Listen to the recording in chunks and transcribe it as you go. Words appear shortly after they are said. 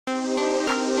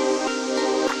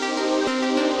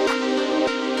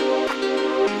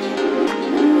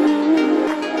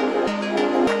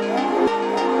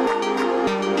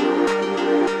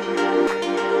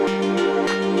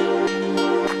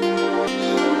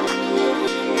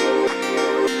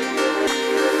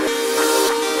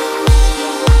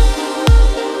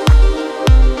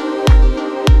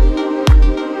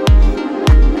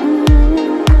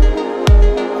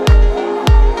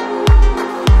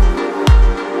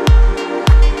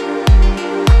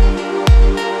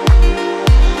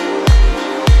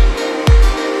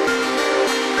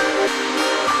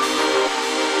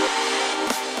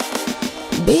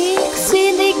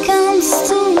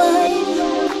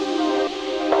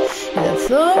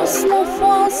first love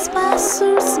was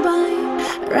passers-by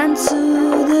ran to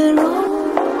the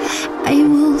road. I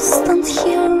will stand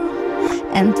here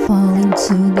and fall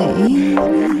into the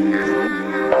evening.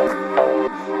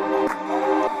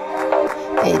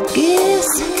 It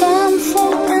gives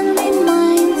comfort and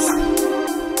reminds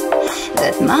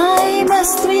that my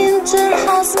best winter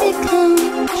has become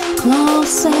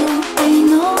closer. I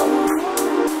know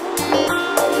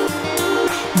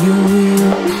you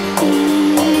will be.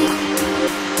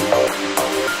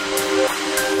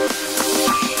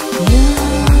 Your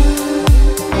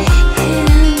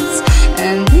hands,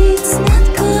 and it's not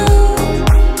cold.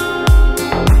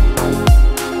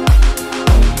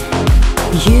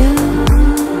 You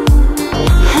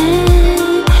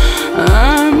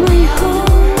are my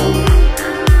home.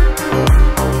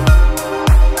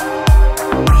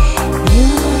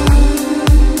 Your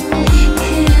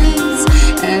hands,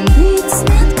 and it's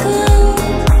not cold.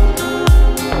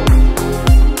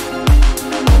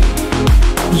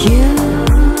 You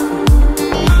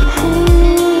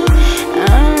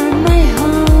are my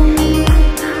home.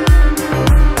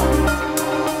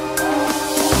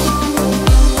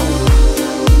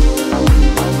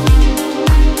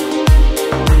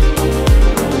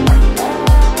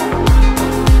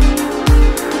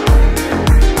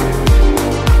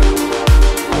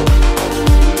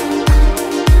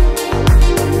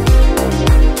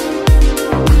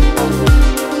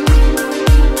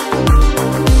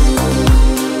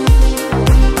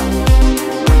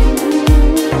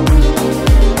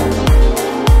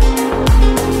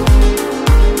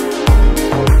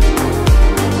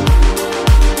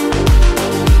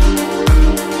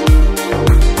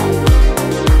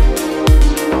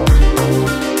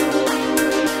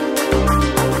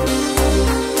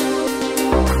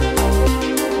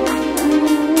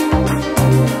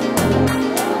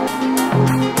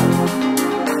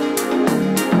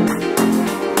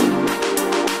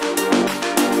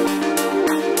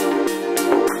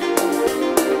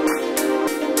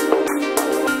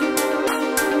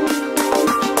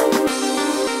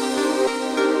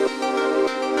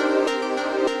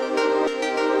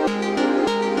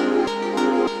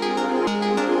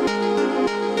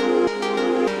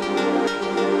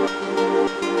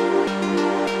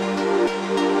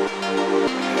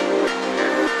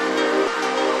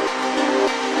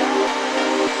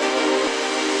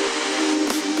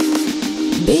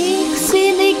 Big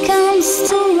city comes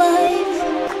to life.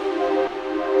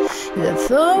 The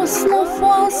first love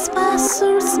was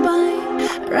passers-by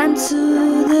ran to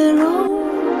the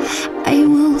road. I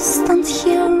will stand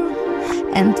here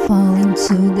and fall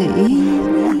into the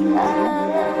evening.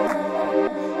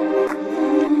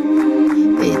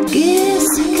 It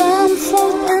gives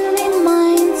comfort and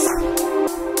reminds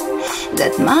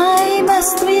that my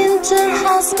best winter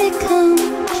has become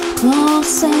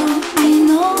closer. I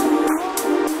know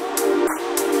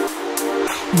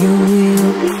you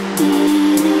will be.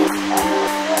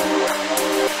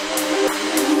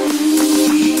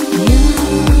 Your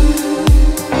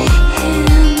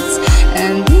hands,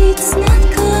 and it's not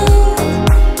cold.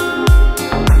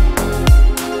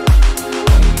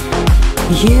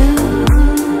 You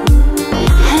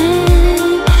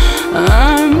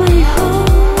are my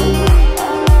home.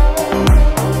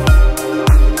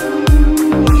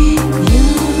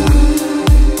 Your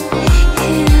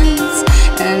hands,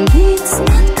 and it's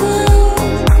not cold.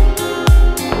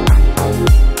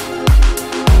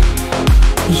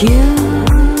 You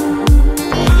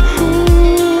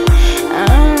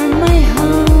are my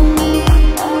home.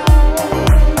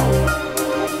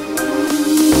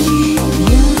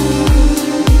 Your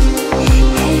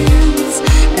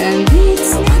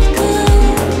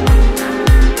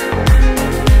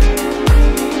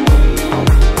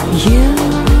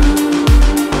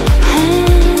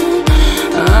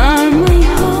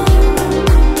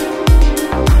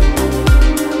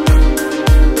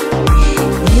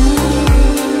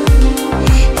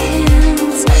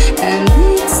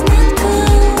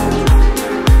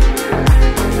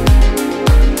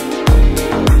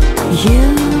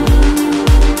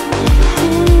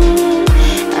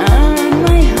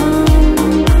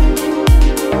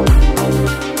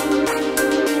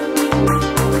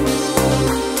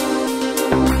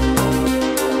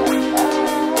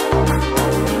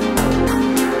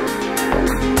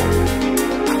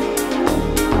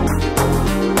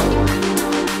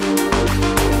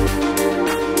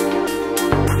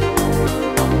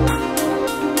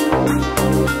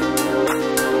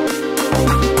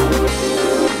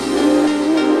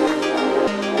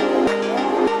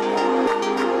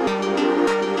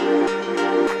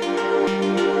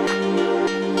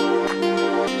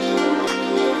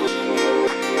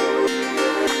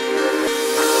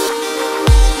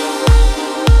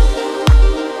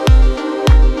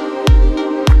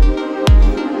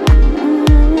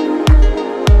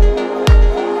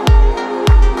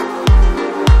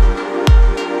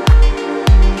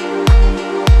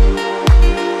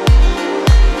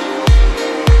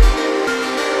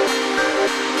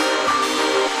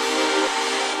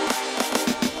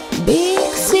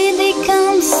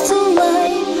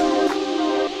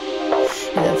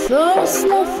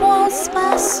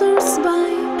passers-by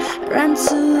ran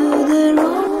to the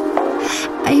road.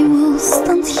 I will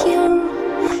stand here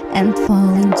and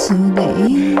fall into the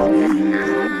evening.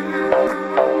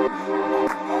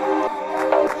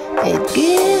 It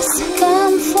gives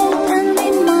comfort and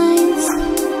reminds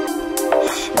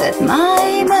that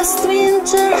my best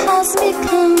winter has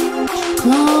become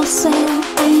closer.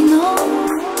 I know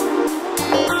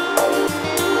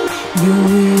you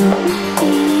will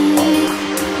be.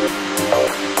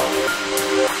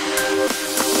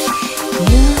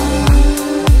 Your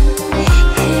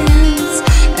hands,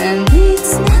 and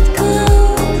it's not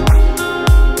cold.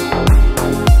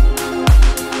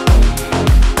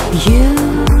 You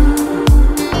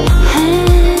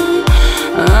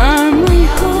are my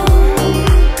home.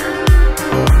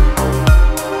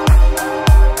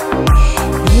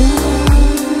 Your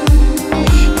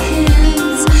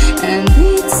hands, and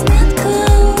it's not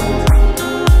cold.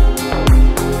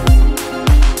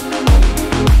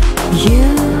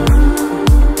 You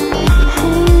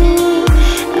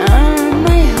are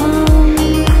my home.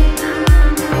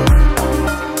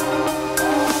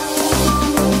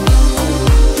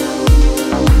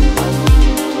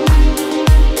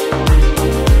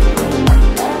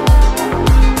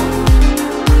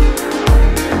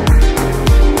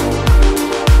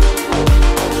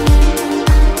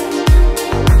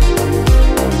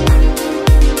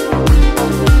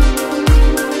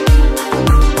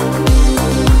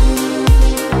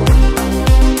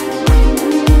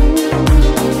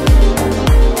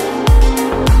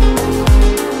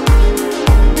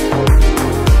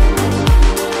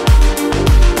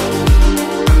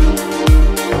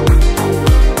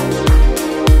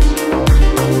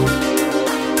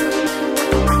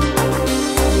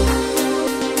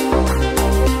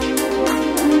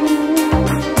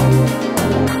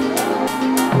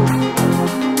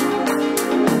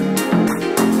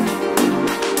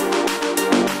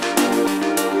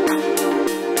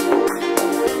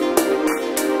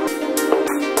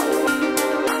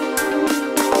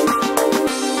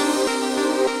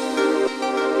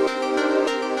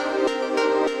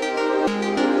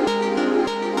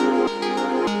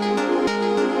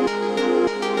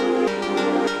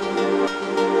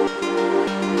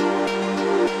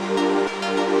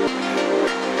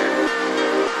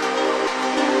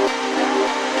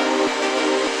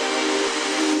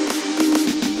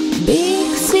 Big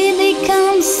city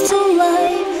comes to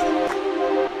life.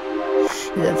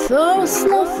 The first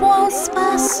love was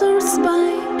passers-by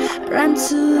ran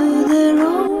to the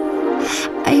road.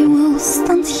 I will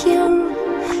stand here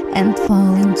and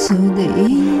fall into the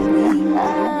evening.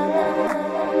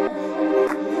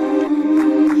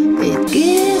 It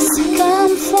gives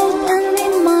comfort and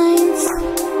reminds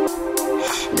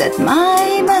that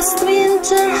my best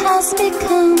winter has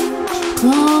become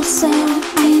closer.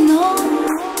 I know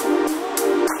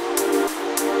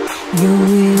you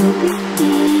will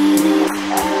be.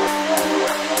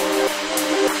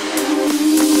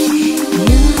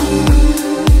 Your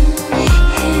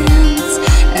hands,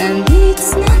 and it's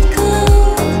not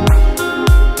cold.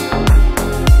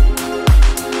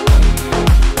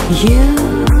 You